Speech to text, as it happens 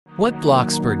What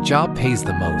Bloxburg job pays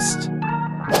the most?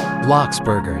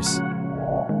 BloxBurgers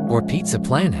or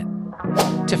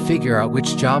PizzaPlanet? To figure out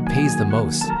which job pays the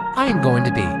most, I am going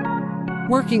to be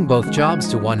working both jobs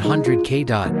to 100K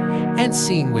and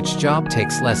seeing which job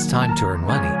takes less time to earn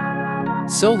money.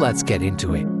 So let's get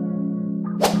into it.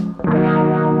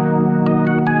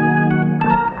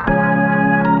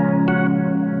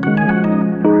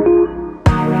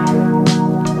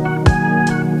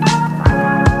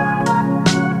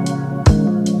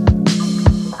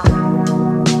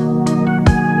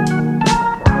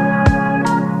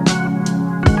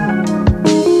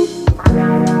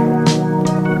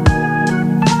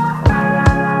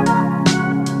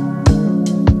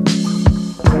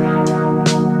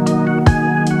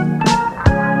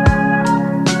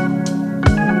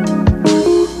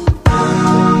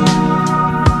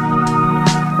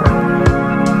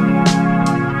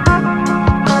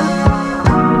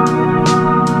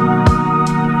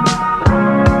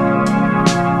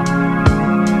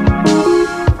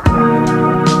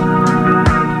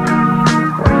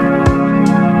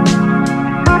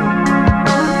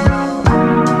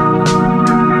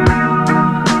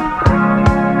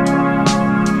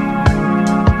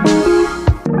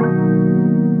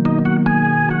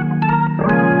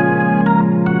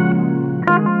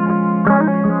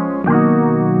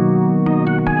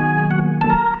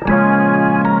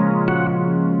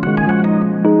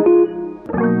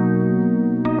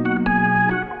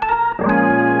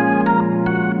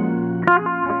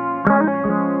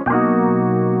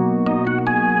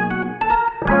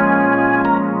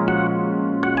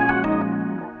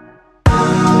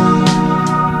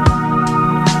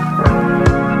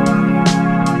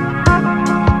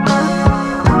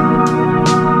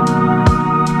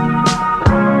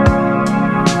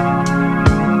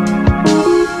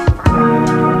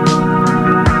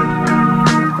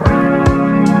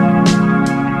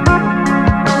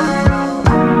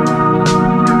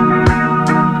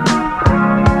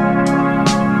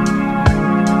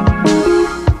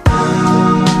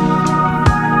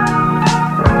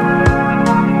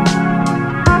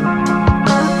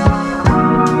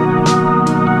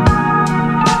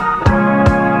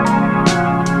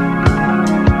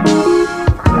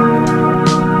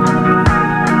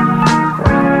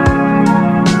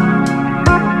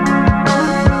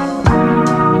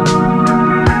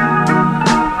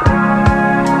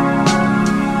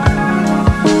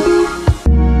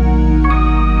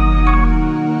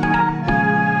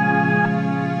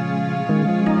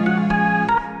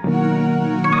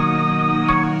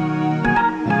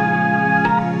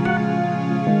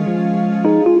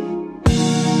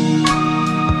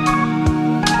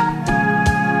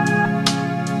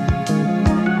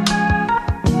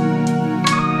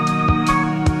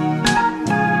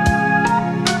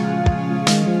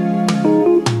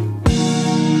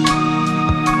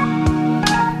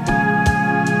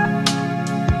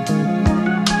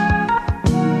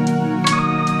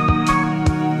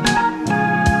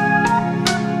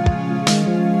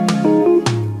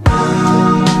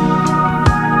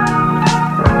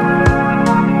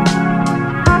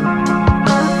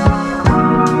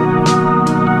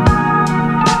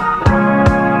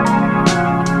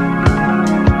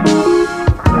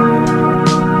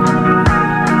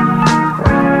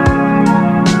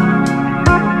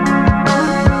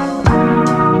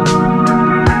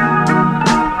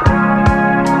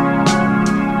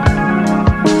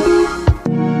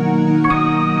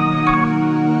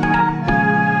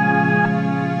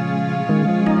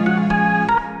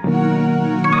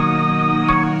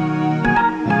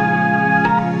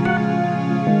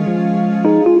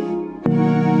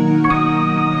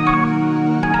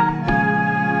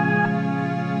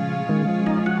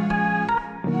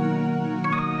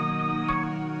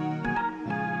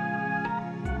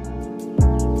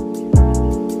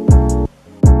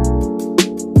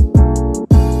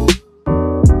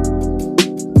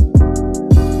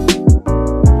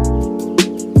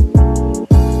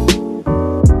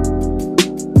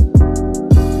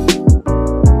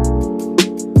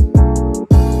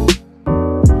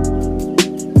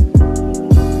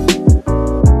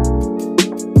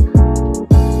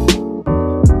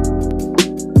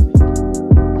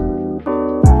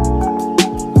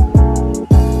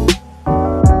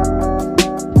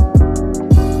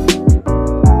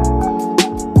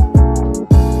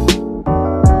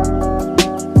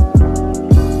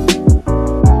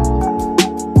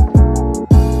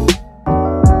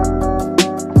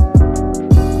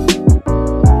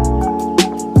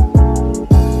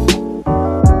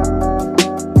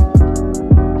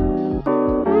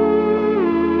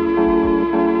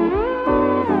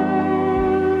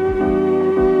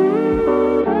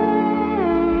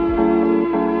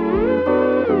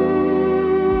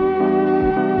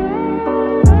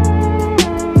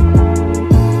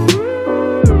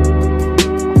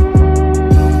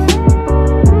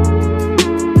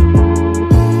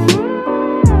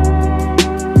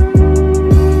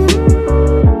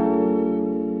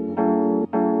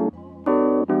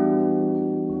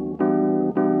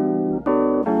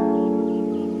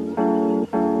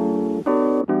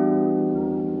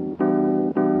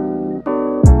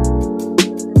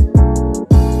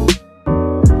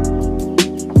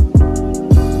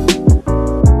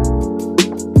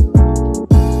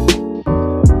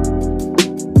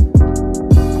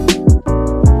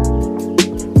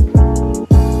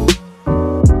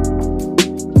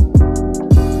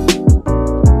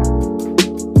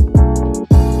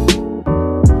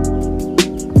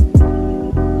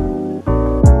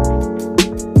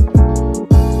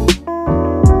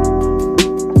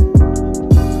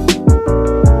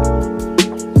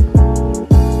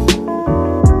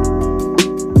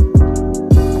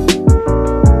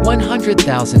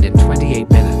 100,028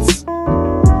 minutes.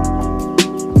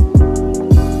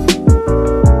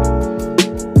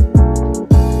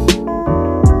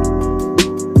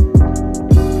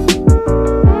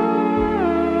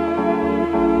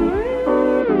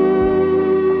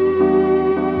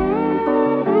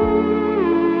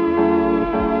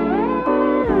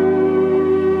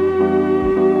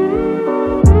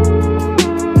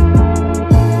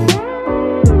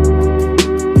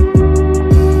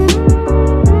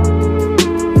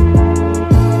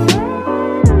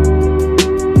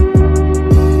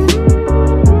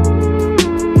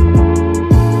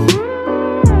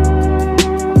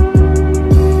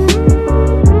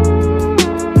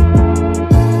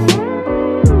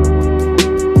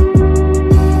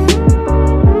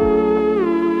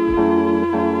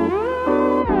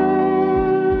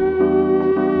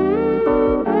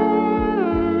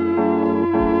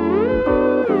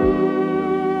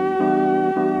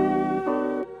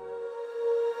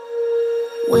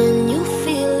 When you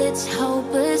feel it's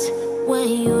hopeless, when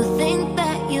you think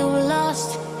that you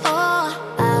lost, oh,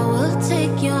 I will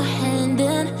take your hand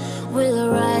and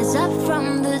we'll rise up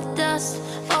from the dust.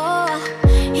 Oh,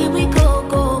 here we go,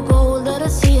 go, go, let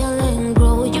us heal and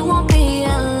grow. You won't be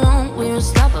alone, we're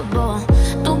unstoppable.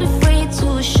 Don't be afraid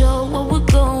to show what we're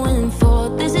going for.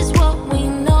 This is what we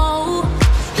know.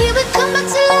 Here we come back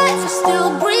to life, we're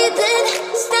still breathing.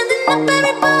 Standing up,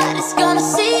 everybody's gonna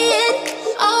see it.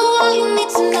 All you need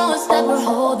to know is that we're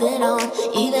holding on.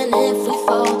 Even if we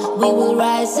fall, we will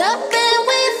rise up and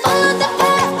we follow the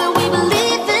path that we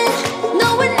believe in.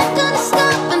 No, we're not gonna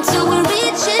stop until we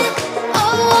reach it.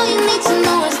 All you need to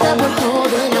know is that we're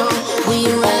holding on. We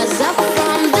rise up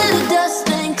from the dust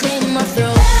and clean my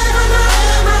throat.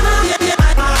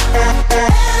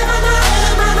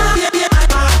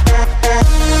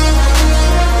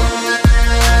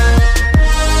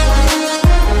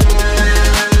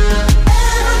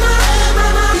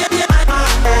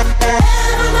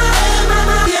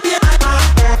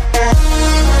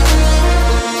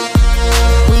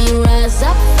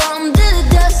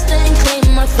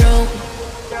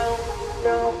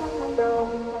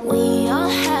 We all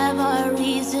have our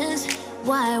reasons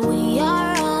why we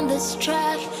are on this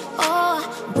track. Oh,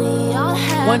 we all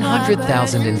have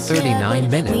 100,039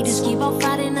 minutes. We just keep on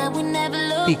fighting and we never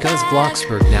look Because back.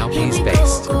 BloxBurg now pays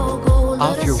based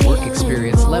off your work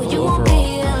experience level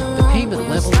overall. The payment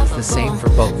level is the same for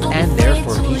both, and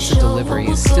therefore pizza delivery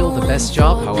is still the best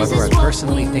job. However, I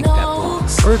personally think that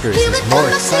BloxBurgers is more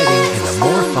exciting and a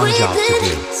more fun job to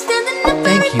do.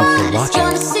 Thank you for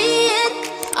watching.